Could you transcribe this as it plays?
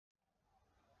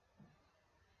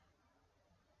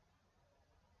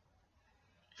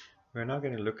We're now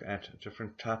going to look at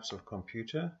different types of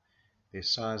computer, their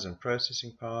size and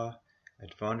processing power,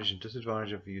 advantage and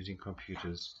disadvantage of using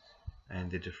computers,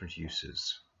 and their different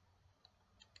uses.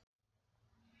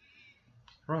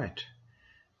 Right,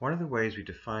 one of the ways we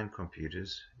define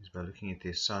computers is by looking at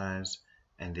their size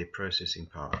and their processing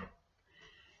power.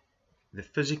 The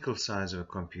physical size of a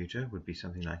computer would be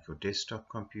something like your desktop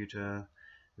computer,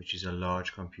 which is a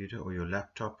large computer, or your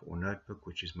laptop or notebook,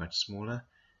 which is much smaller,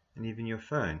 and even your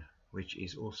phone, which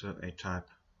is also a type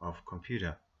of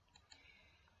computer.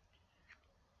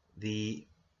 The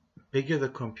bigger the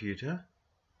computer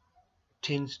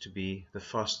tends to be the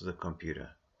faster the computer,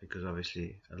 because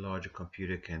obviously a larger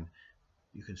computer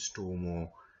you can store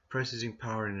more processing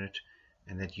power in it,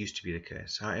 and that used to be the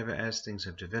case. However, as things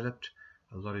have developed,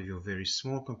 a lot of your very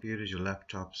small computers, your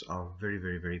laptops, are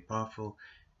very powerful,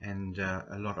 and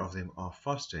a lot of them are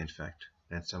faster, in fact,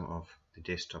 than some of the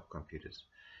desktop computers.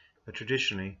 But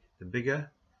traditionally, the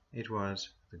bigger it was,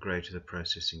 the greater the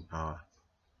processing power.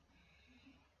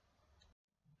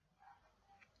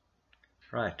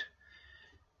 Right.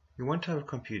 The one type of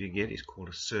computer you get is called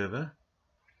a server.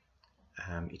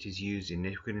 It is used in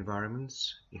network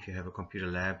environments. If you have a computer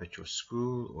lab at your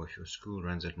school, or if your school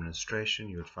runs administration,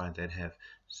 you would find they'd have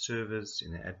servers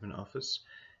in the admin office,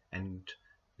 and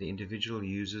the individual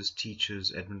users,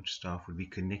 teachers, admin staff would be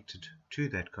connected to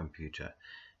that computer.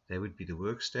 They would be the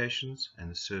workstations,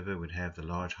 and the server would have the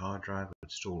large hard drive,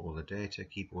 would store all the data,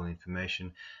 keep all the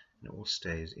information, and it all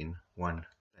stays in one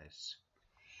place.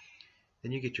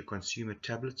 Then you get your consumer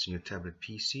tablets and your tablet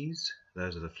PCs.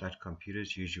 Those are the flat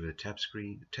computers, usually with a touch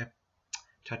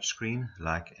screen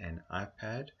like an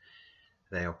iPad.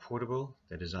 They are portable.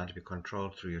 They're designed to be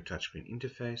controlled through your touchscreen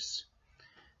interface.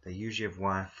 They usually have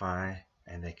Wi-Fi,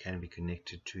 and they can be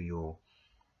connected to your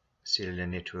cellular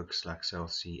networks like Cell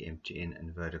C, MTN,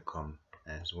 and Vodacom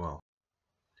as well.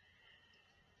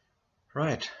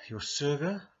 Right, your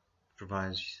server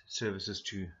provides services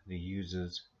to the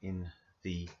users in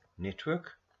the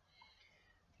network.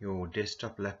 Your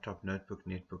desktop, laptop, notebook,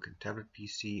 netbook, and tablet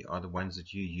PC are the ones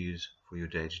that you use for your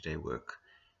day-to-day work.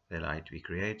 They allow you to be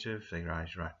creative, they allow you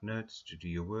to write notes, to do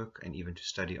your work, and even to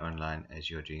study online as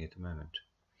you're doing at the moment.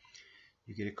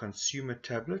 You get a consumer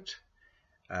tablet.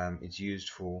 It's used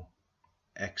for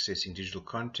accessing digital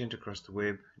content across the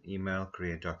web, email,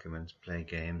 create documents, play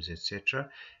games, etc.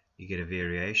 You get a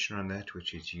variation on that,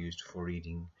 which is used for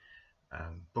reading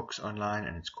books online,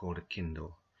 and it's called a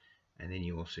Kindle. And then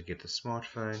you also get the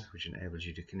smartphone, which enables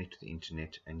you to connect to the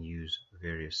internet and use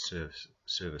various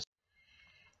services.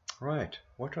 Right,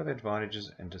 what are the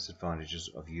advantages and disadvantages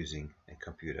of using a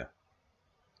computer?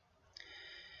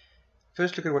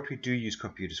 First, look at what we do use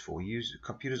computers for.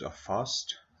 Computers are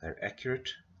fast, they're accurate,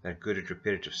 they're good at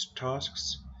repetitive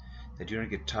tasks, they do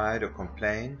not get tired or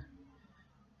complain,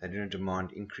 they do not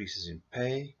demand increases in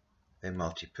pay, they're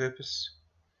multi-purpose,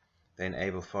 they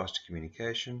enable faster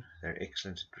communication, they're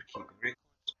excellent at keeping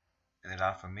records, and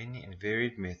allow for many and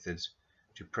varied methods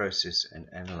to process and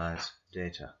analyze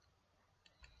data.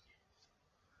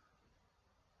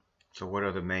 So what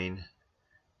are the main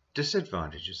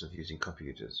disadvantages of using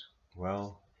computers?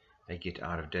 Well, they get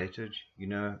out of dated. You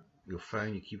know, your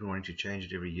phone, you keep on wanting to change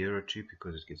it every year or two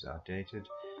because it gets outdated.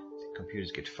 The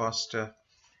computers get faster,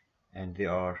 and they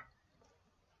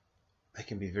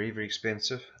can be very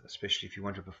expensive, especially if you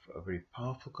want a very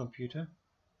powerful computer.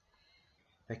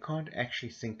 They can't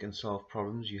actually think and solve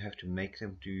problems. You have to make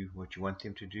them do what you want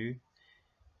them to do,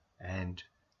 and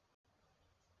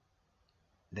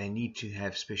they need to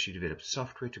have specially developed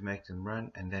software to make them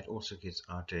run, and that also gets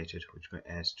outdated, which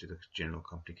adds to the general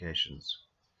complications.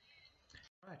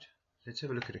 Right, let's have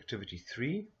a look at activity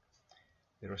 3.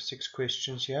 There are 6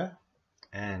 questions here,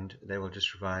 and they will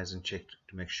just revise and check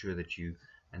to make sure that you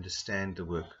understand the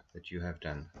work that you have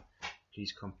done.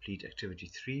 Please complete activity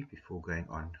 3 before going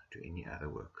on to any other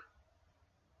work.